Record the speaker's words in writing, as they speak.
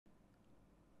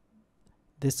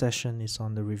This session is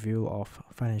on the review of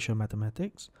financial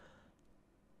mathematics,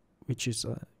 which is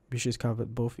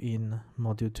covered both in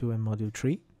Module 2 and Module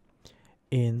 3.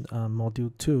 In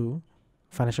Module 2,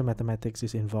 financial mathematics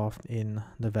is involved in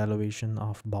the valuation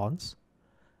of bonds,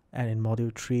 and in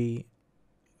Module 3,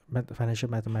 financial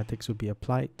mathematics will be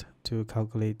applied to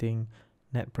calculating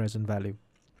net present value.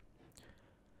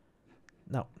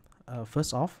 Now,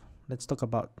 first off, let's talk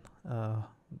about the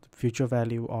future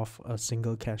value of a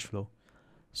single cash flow.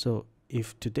 So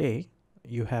if today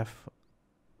you have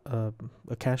a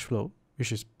cash flow,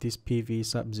 which is this PV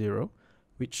sub 0,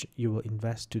 which you will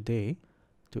invest today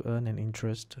to earn an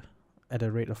interest at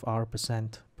a rate of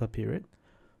R% per period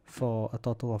for a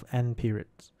total of N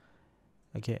periods.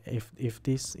 Okay, if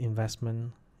this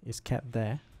investment is kept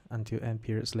there until N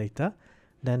periods later,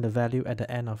 then the value at the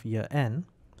end of year N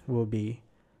will be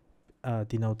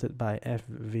denoted by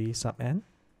FV sub N,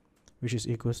 which is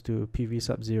equals to PV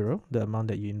sub 0, the amount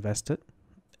that you invested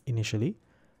initially,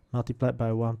 multiplied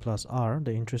by 1 plus R,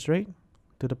 the interest rate,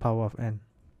 to the power of N.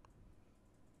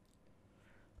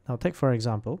 Now take for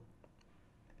example,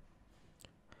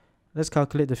 let's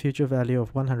calculate the future value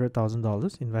of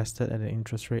 $100,000 invested at an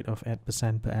interest rate of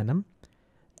 8% per annum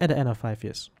at the end of 5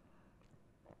 years.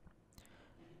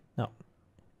 Now,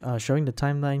 showing the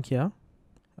timeline here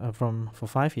for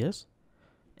 5 years,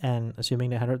 and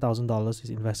assuming that $100,000 is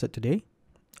invested today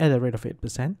at a rate of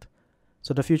 8%.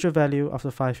 So the future value after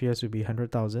 5 years will be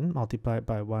 100,000 multiplied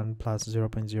by 1 plus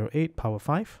 0.08 power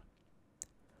 5.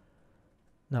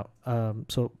 Now,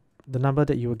 so the number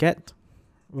that you will get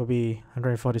will be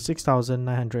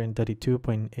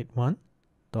 146,932.81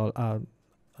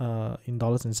 in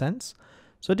dollars and cents.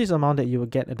 So this amount that you will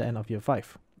get at the end of year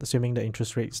 5, assuming the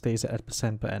interest rate stays at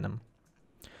 8% per annum.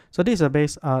 So this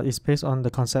is based on the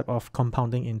concept of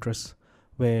compounding interest,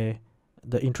 where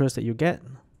the interest that you get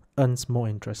earns more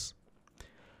interest.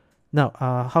 Now,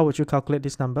 how would you calculate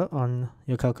this number on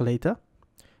your calculator?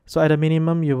 So at a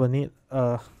minimum, you will need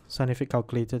a scientific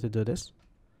calculator to do this.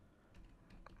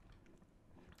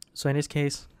 So in this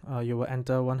case, you will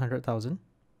enter 100,000.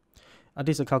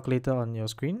 This is a calculator on your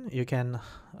screen. You can,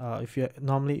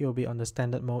 normally it will be on the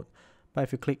standard mode, but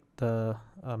if you click the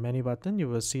menu button, you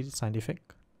will see scientific.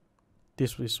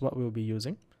 This is what we'll be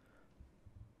using.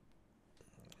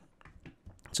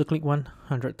 So click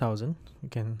 100,000. You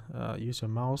can use your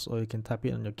mouse or you can type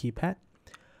it on your keypad.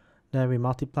 Then we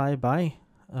multiply by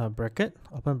bracket,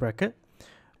 open bracket,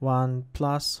 1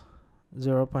 plus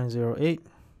 0.08,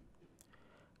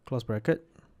 close bracket.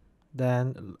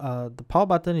 Then the power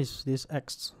button is this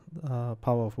X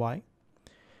power of Y.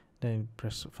 Then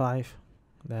press 5,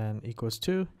 then equals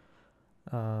to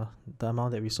the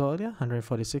amount that we saw earlier,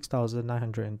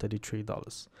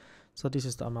 $146,933. So this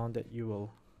is the amount that you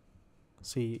will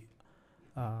see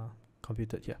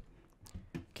computed here.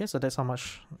 Okay, so that's how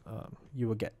much you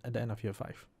will get at the end of year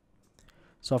 5.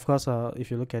 So of course,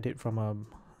 if you look at it from a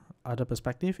other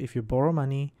perspective, if you borrow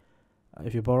money,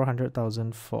 if you borrow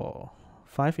 100,000 for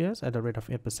 5 years at the rate of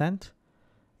 8%,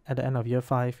 at the end of year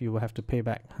 5, you will have to pay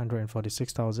back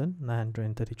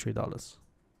 $146,933.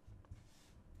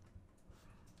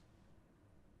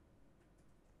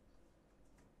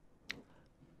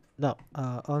 Now,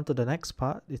 on to the next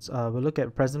part. We'll look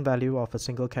at present value of a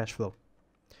single cash flow.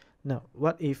 Now,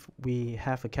 what if we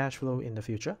have a cash flow in the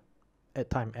future at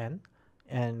time N,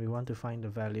 and we want to find the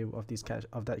value of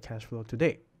that cash flow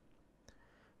today?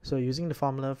 So using the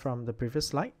formula from the previous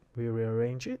slide, we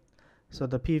rearrange it. So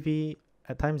the PV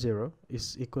at time 0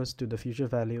 is equals to the future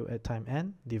value at time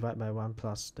N divided by 1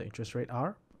 plus the interest rate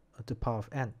R to the power of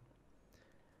N.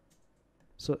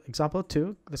 So example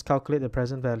 2, let's calculate the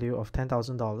present value of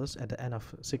 $10,000 at the end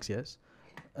of 6 years,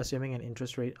 assuming an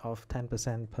interest rate of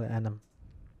 10% per annum.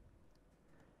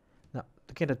 Now,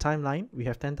 looking at the timeline, we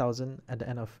have 10,000 at the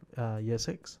end of year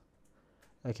 6.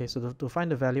 Okay, so to find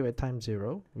the value at time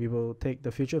 0, we will take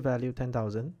the future value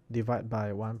 10,000 divided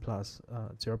by 1 plus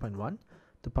 0.1 to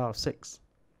the power of 6.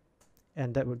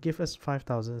 And that would give us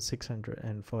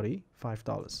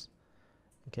 $5,645.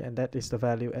 Okay, and that is the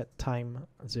value at time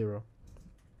 0.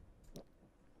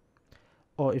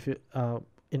 Or if you,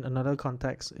 in another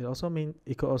context, it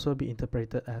could also be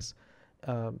interpreted as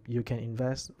you can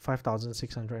invest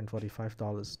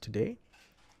 $5,645 today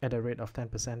at a rate of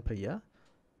 10% per year,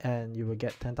 and you will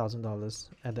get $10,000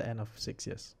 at the end of 6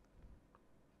 years.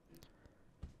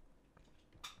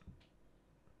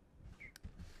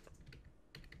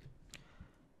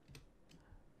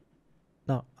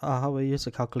 Now, how we use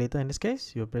a calculator in this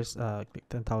case? You press click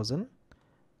 10,000,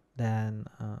 then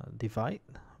divide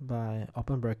by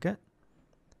open bracket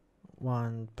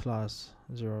 1 plus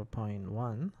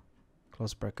 0.1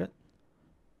 close bracket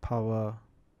power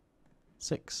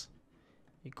 6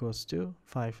 equals to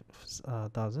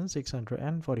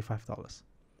 $5,645.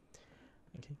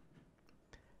 Okay,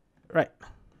 right.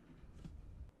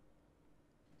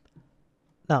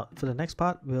 Now for the next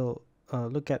part, we'll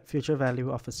look at future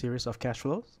value of a series of cash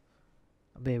flows.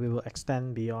 Maybe we will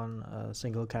extend beyond a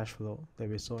single cash flow that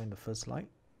we saw in the first slide.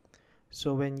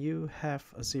 So when you have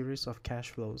a series of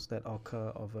cash flows that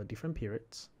occur over different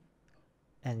periods,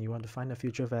 and you want to find the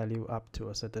future value up to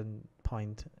a certain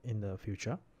point in the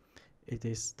future, it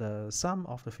is the sum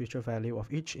of the future value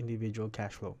of each individual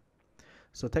cash flow.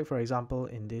 So take for example,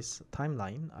 in this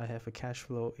timeline, I have a cash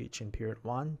flow each in period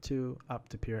 1 to up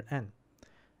to period n.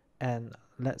 And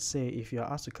let's say if you are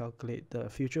asked to calculate the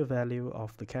future value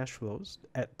of the cash flows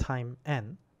at time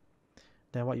n,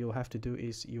 then what you'll have to do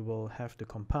is you will have to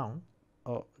compound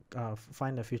or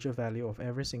find the future value of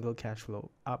every single cash flow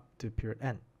up to period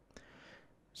n.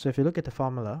 So if you look at the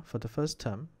formula for the first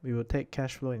term, we will take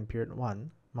cash flow in period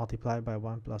 1 multiplied by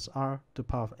 1 plus r to the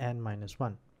power of n minus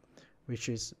 1, which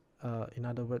is, in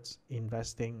other words,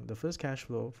 investing the first cash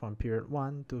flow from period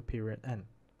 1 to period n.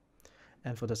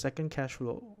 And for the second cash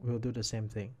flow, we'll do the same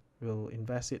thing. We'll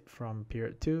invest it from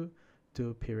period 2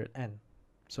 to period n.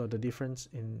 So the difference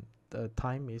in the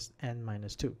time is n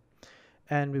minus 2.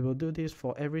 And we will do this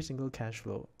for every single cash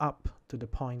flow up to the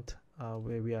point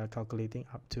where we are calculating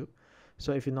up to.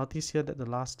 So if you notice here that the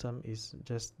last term is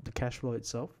just the cash flow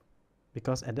itself,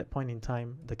 because at that point in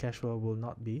time, the cash flow will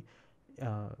not be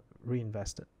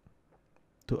reinvested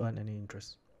to earn any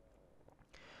interest.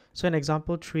 So in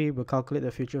example 3, we'll calculate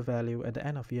the future value at the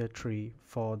end of year 3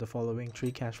 for the following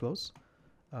 3 cash flows.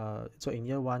 So in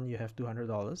year 1, you have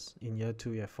 $200, in year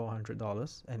 2, you have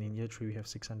 $400, and in year 3, you have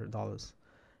 $600.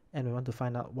 And we want to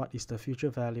find out what is the future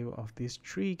value of these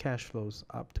 3 cash flows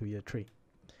up to year 3.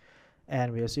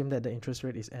 And we assume that the interest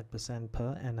rate is 8%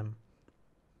 per annum.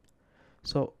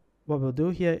 So what we'll do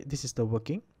here, this is the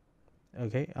working,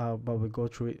 okay, but we'll go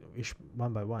through it each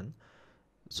one by one.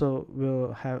 So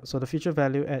we'll have, so the future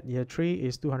value at year 3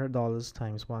 is $200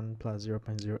 times 1 plus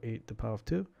 0.08 to the power of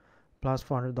 2 plus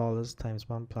 $400 times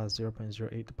 1 plus 0.08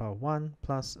 to the power of 1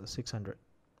 plus 600.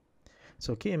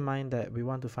 So keep in mind that we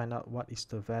want to find out what is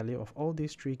the value of all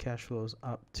these 3 cash flows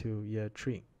up to year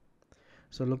 3.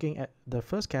 So looking at the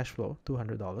first cash flow,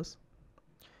 $200.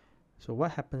 So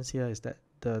what happens here is that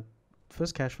the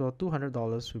first cash flow,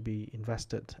 $200, will be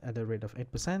invested at the rate of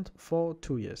 8% for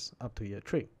 2 years up to year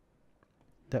 3.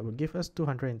 That would give us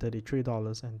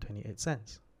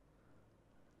 $233.28.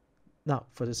 Now,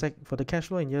 for the cash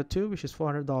flow in year 2, which is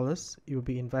 $400, it will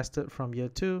be invested from year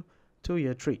 2 to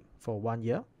year 3 for 1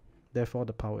 year. Therefore,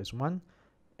 the power is 1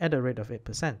 at a rate of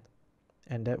 8%,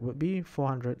 and that would be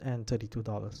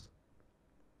 $432.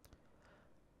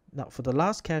 Now, for the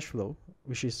last cash flow,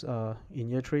 which is in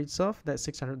year 3 itself, that's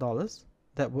 $600,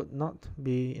 that would not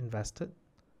be invested.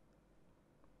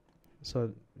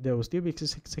 So there will still be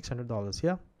 $600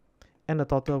 here, and the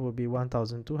total will be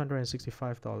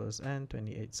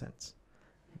 $1,265.28.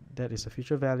 That is the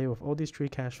future value of all these 3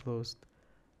 cash flows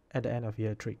at the end of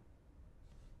year 3.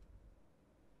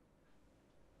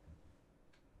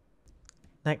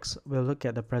 Next, we'll look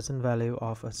at the present value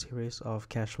of a series of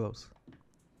cash flows.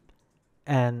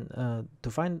 And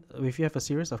to find, if you have a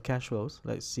series of cash flows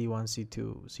like C1,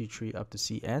 C2, C3 up to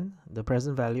Cn, the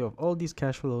present value of all these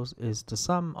cash flows is the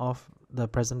sum of the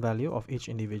present value of each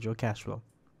individual cash flow.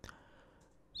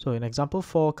 So in example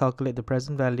 4, calculate the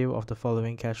present value of the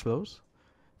following cash flows.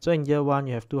 So in year 1,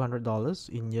 you have $200,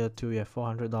 in year 2, you have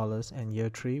 $400, and year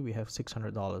 3, we have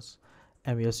 $600.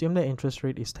 And we assume the interest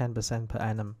rate is 10% per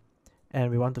annum. And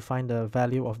we want to find the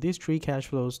value of these 3 cash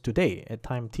flows today at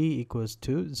time t equals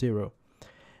to 0.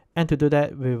 And to do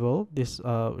that, we will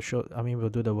we'll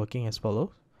do the working as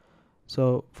follows.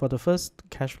 So for the first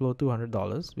cash flow,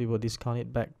 $200, we will discount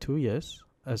it back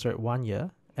 1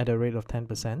 year at a rate of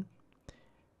 10%,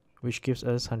 which gives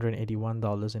us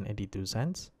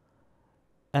 $181.82.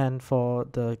 And for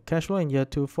the cash flow in year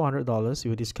 2, $400, we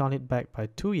will discount it back by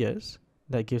 2 years.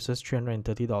 That gives us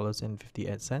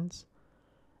 $330.58.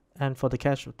 And for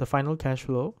the final cash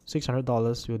flow,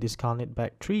 $600, we'll discount it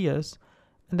back 3 years,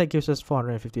 and that gives us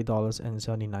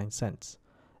 $450.79.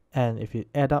 And if you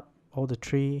add up all the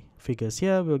 3 figures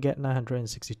here, we'll get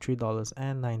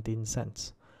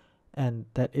 $963.19. And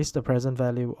that is the present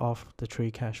value of the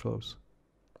 3 cash flows.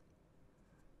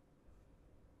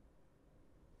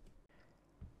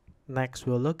 Next,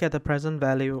 we'll look at the present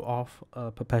value of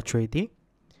perpetuity.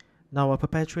 Now, a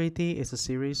perpetuity is a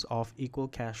series of equal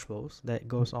cash flows that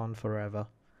goes on forever.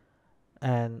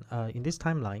 And in this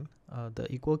timeline, the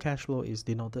equal cash flow is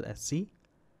denoted as C,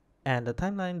 and the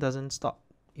timeline doesn't stop.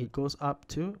 It goes up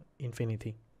to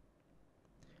infinity.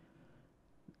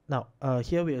 Now,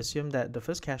 here we assume that the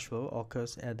first cash flow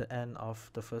occurs at the end of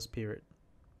the first period.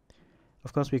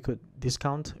 Of course, we could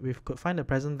find the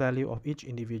present value of each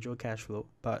individual cash flow,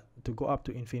 but to go up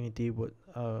to infinity would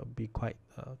be quite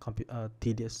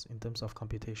tedious in terms of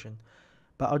computation.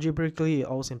 But algebraically, it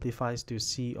all simplifies to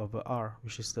C over R,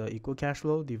 which is the equal cash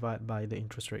flow divided by the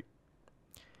interest rate.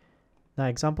 Now,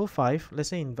 example 5, let's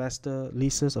say investor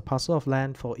leases a parcel of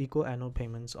land for equal annual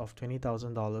payments of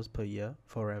 $20,000 per year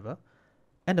forever,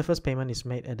 and the first payment is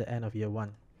made at the end of year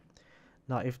 1.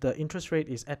 Now, if the interest rate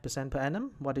is 8% per annum,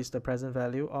 what is the present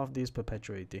value of this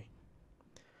perpetuity?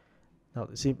 Now,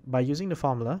 see, by using the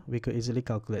formula, we could easily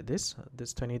calculate this.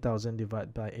 This 20,000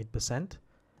 divided by 8%,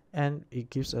 and it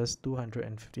gives us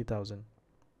 250,000.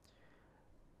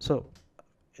 So,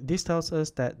 this tells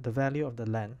us that the value of the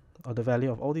land, or the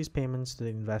value of all these payments to the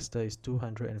investor, is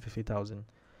 250,000.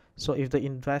 So, if the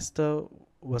investor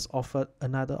was offered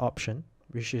another option,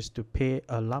 which is to pay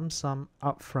a lump sum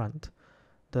upfront,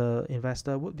 the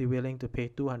investor would be willing to pay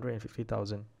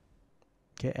 250,000.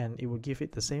 Okay, and it will give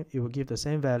it the same. It will give the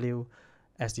same value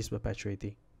as this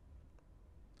perpetuity.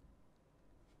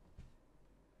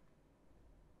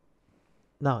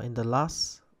 Now, in the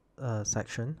last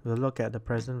section, we'll look at the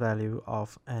present value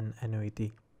of an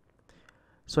annuity.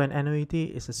 So, an annuity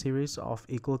is a series of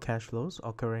equal cash flows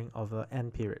occurring over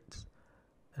n periods.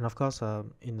 And of course,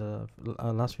 in the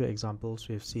last few examples,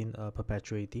 we've seen a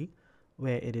perpetuity,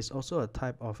 where it is also a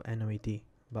type of annuity.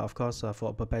 But of course,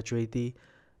 for perpetuity,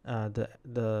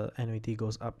 the annuity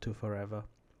goes up to forever.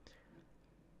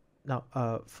 Now,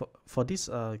 for this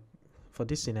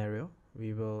scenario,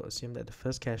 we will assume that the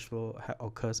first cash flow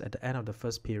occurs at the end of the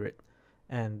first period,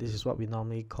 and this is what we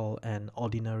normally call an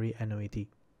ordinary annuity.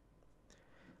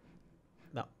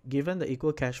 Now, given the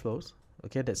equal cash flows,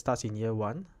 okay, that starts in year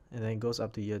 1 and then goes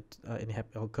up to year and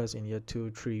occurs in year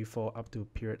 2, 3, 4 up to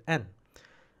period n.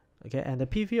 Okay, and the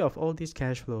PV of all these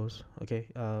cash flows, okay,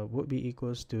 would be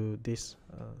equals to this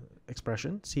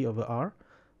expression, C over R,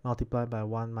 multiplied by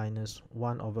 1 minus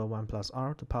 1 over 1 plus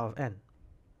R to the power of n.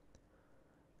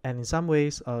 And in some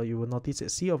ways, you will notice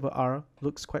that C over R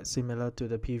looks quite similar to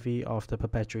the PV of the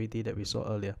perpetuity that we saw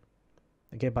earlier.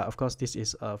 Okay, but of course, this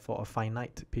is for a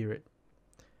finite period.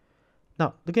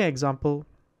 Now, looking at example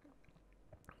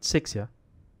 6 here.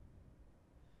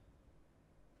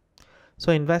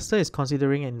 So, investor is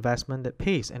considering an investment that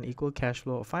pays an equal cash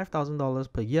flow of $5,000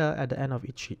 per year at the end of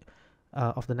each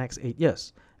of the next 8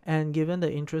 years. And given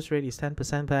the interest rate is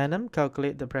 10% per annum,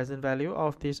 calculate the present value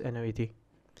of this annuity.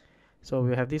 So,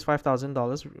 we have this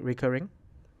 $5,000 recurring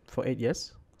for 8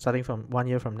 years, starting from 1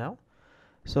 year from now.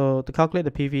 So, to calculate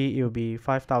the PV, it will be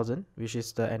 5,000, which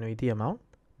is the annuity amount,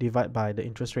 divided by the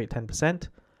interest rate 10%,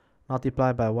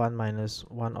 multiplied by 1 minus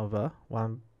 1 over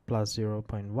 1 plus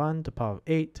 0.1 to the power of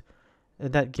 8.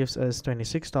 And that gives us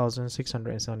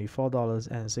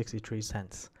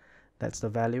 $26,674.63. That's the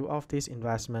value of this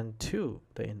investment to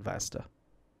the investor.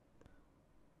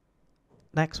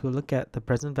 Next, we'll look at the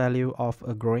present value of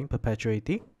a growing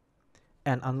perpetuity.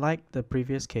 And unlike the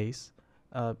previous case,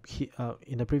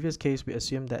 in the previous case, we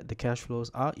assume that the cash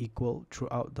flows are equal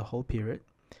throughout the whole period.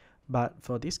 But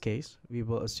for this case, we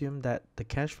will assume that the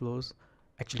cash flows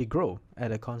actually grow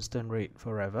at a constant rate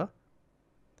forever.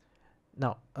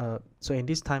 Now, so in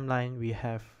this timeline, we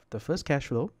have the first cash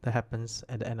flow that happens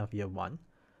at the end of year 1,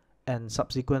 and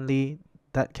subsequently,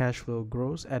 that cash flow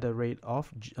grows at a rate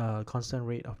of constant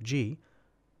rate of G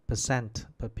 %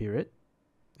 per period,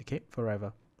 okay,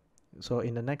 forever. So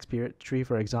in the next period, 3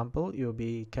 for example, it will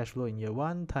be cash flow in year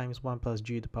 1 times 1 plus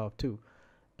G to the power of 2,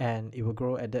 and it will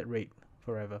grow at that rate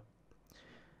forever.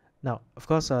 Now, of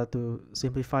course, to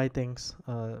simplify things,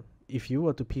 if you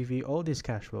were to PV all these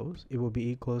cash flows, it will be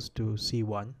equals to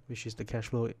C1, which is the cash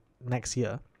flow next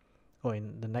year, or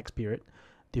in the next period,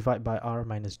 divided by R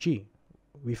minus G,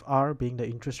 with R being the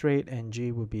interest rate and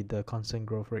G will be the constant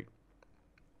growth rate.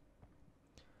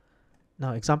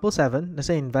 Now, example 7, let's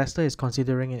say investor is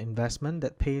considering an investment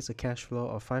that pays a cash flow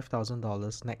of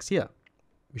 $5,000 next year,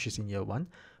 which is in year 1,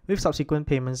 with subsequent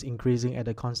payments increasing at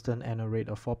a constant annual rate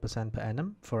of 4% per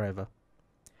annum forever.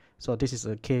 So this is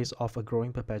a case of a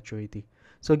growing perpetuity.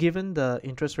 So given the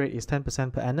interest rate is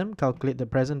 10% per annum, calculate the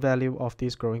present value of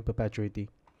this growing perpetuity.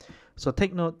 So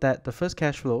take note that the first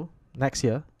cash flow next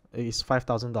year is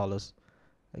 $5,000.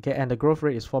 Okay, and the growth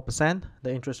rate is 4%,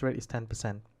 the interest rate is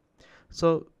 10%.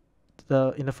 So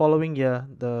in the following year,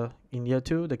 in year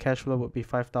 2, the cash flow would be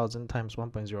 5,000 times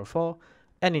 1.04,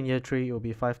 and in year 3, it will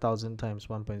be 5,000 times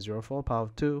 1.04 power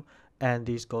of 2, and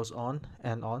this goes on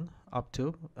and on up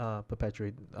to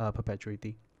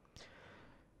perpetuity.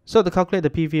 So to calculate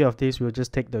the PV of this, we'll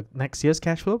just take the next year's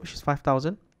cash flow, which is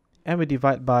 5,000, and we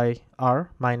divide by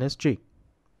R minus G,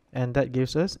 and that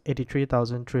gives us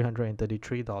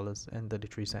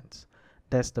 $83,333.33.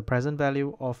 That's the present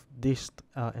value of this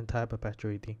entire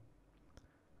perpetuity.